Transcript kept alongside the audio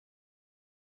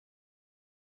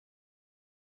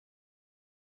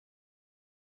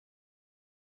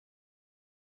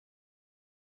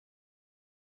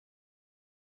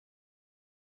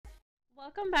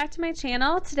Welcome back to my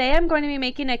channel. Today I'm going to be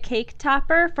making a cake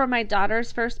topper for my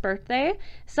daughter's first birthday.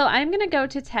 So I'm going to go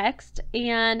to text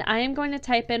and I am going to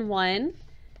type in 1.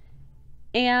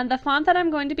 And the font that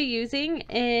I'm going to be using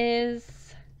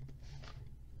is,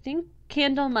 I think,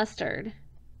 Candle Mustard.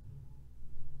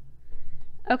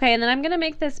 Okay, and then I'm going to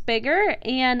make this bigger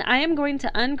and I am going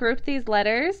to ungroup these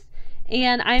letters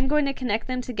and I'm going to connect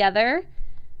them together.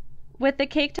 With the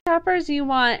cake toppers, you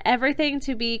want everything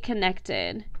to be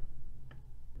connected.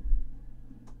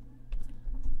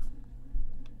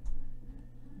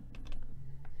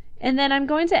 And then I'm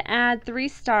going to add 3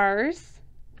 stars.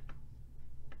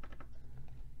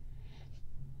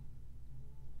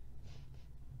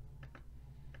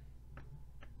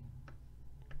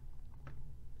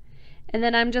 And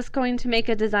then I'm just going to make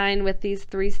a design with these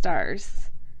 3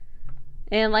 stars.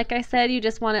 And like I said, you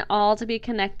just want it all to be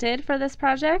connected for this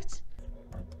project.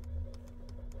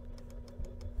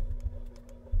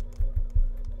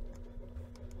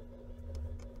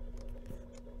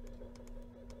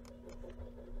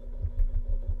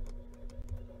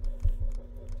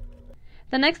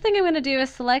 The next thing I'm going to do is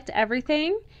select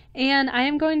everything and I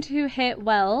am going to hit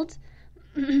weld.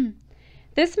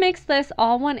 This makes this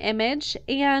all one image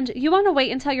and you want to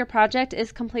wait until your project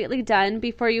is completely done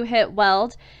before you hit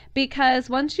weld, because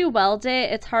once you weld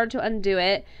it, it's hard to undo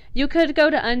it. You could go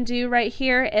to undo right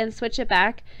here and switch it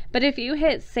back, but if you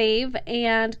hit save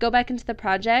and go back into the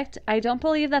project, I don't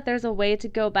believe that there's a way to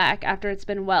go back after it's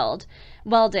been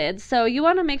welded. So you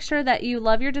want to make sure that you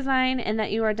love your design and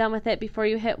that you are done with it before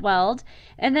you hit weld.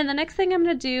 And then the next thing I'm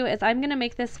going to do is I'm going to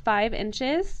make this 5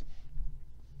 inches.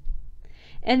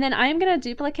 And then I'm going to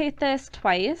duplicate this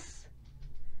twice.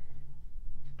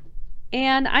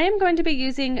 And I am going to be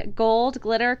using gold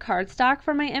glitter cardstock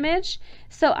for my image.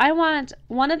 So I want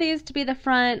one of these to be the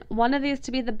front, one of these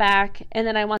to be the back, and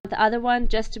then I want the other one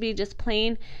just to be just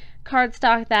plain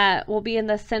cardstock that will be in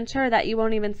the center that you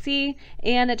won't even see,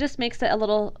 and it just makes it a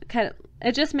little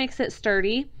it just makes it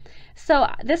sturdy. So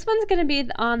this one's going to be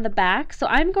on the back. So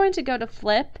I'm going to go to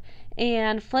flip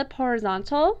and flip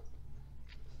horizontal.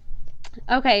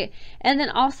 Okay, and then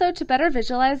also to better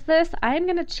visualize this, I'm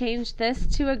going to change this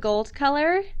to a gold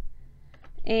color,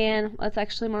 and well, it's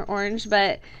actually more orange,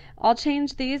 but I'll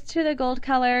change these to the gold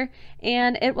color,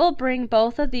 and it will bring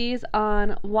both of these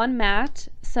on one mat.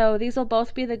 So these will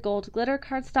both be the gold glitter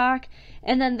cardstock,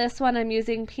 and then this one I'm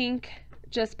using pink,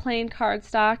 just plain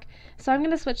cardstock. So I'm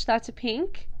going to switch that to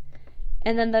pink,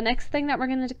 and then the next thing that we're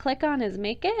going to click on is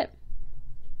make it.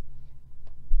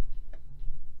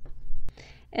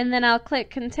 And then I'll click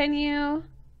continue,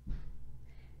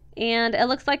 and it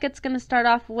looks like it's going to start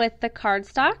off with the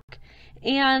cardstock.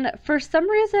 And for some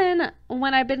reason,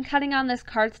 when I've been cutting on this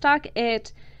cardstock,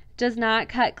 it does not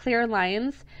cut clear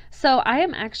lines. So I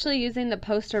am actually using the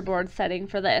poster board setting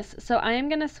for this. So I am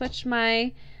going to switch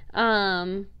my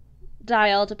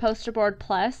dial to poster board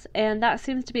plus, and that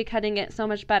seems to be cutting it so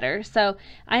much better. So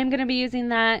I am going to be using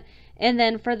that. And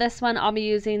then for this one, I'll be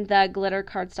using the glitter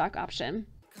cardstock option.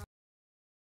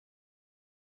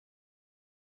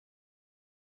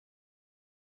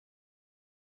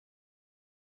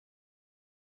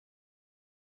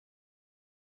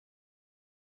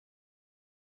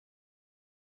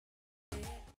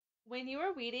 When you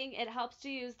are weeding, it helps to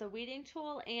use the weeding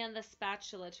tool and the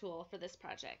spatula tool for this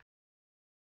project.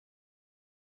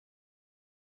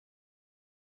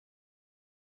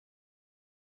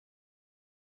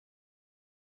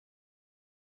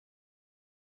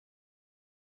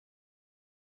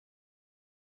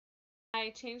 I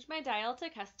changed my dial to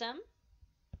custom.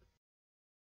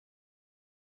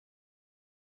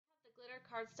 The glitter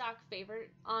cardstock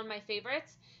favorite on my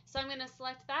favorites, so I'm going to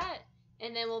select that,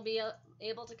 and then we'll be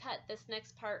able to cut this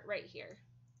next part right here.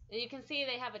 And you can see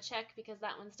they have a check because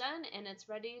that one's done and it's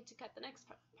ready to cut the next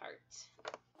part.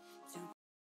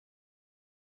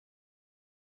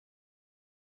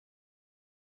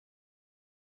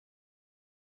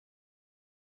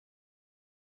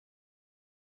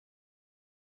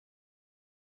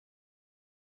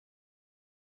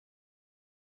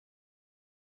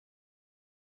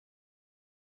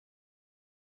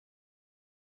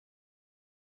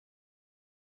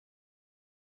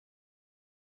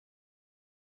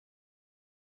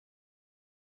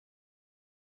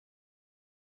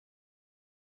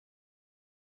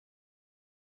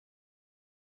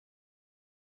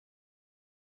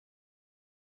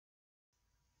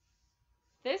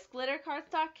 This glitter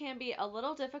cardstock can be a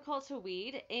little difficult to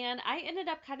weed, and I ended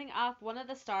up cutting off one of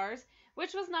the stars,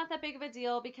 which was not that big of a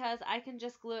deal because I can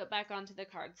just glue it back onto the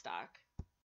cardstock.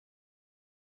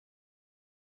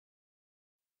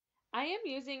 I am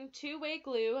using two-way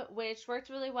glue, which worked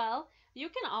really well. You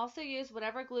can also use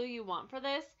whatever glue you want for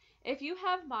this. If you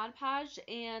have Mod Podge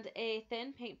and a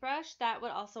thin paintbrush, that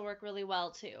would also work really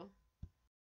well too.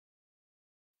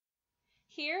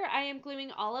 Here I am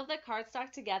gluing all of the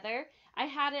cardstock together. I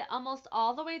had it almost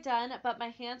all the way done, but my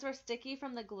hands were sticky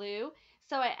from the glue,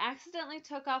 so I accidentally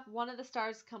took off one of the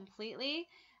stars completely.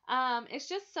 It's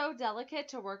just so delicate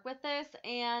to work with this,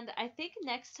 and I think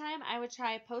next time I would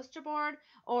try a poster board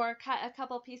or cut a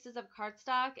couple pieces of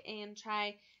cardstock and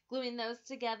try gluing those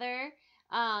together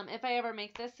if I ever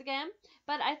make this again.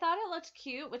 But I thought it looked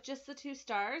cute with just the two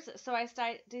stars, so I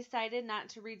decided not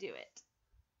to redo it.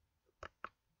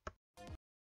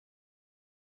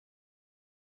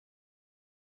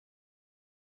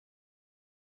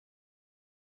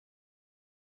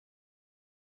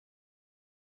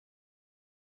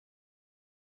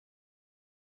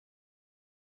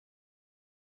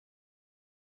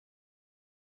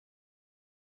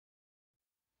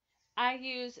 I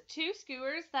use two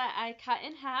skewers that I cut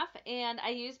in half, and I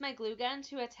used my glue gun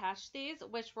to attach these,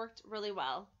 which worked really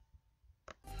well.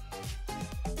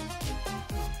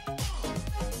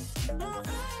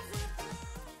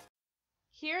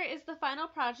 Here is the final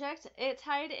project. It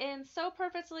tied in so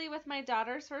perfectly with my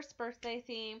daughter's first birthday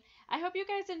theme. I hope you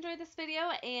guys enjoyed this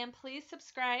video, and please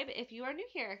subscribe if you are new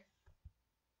here.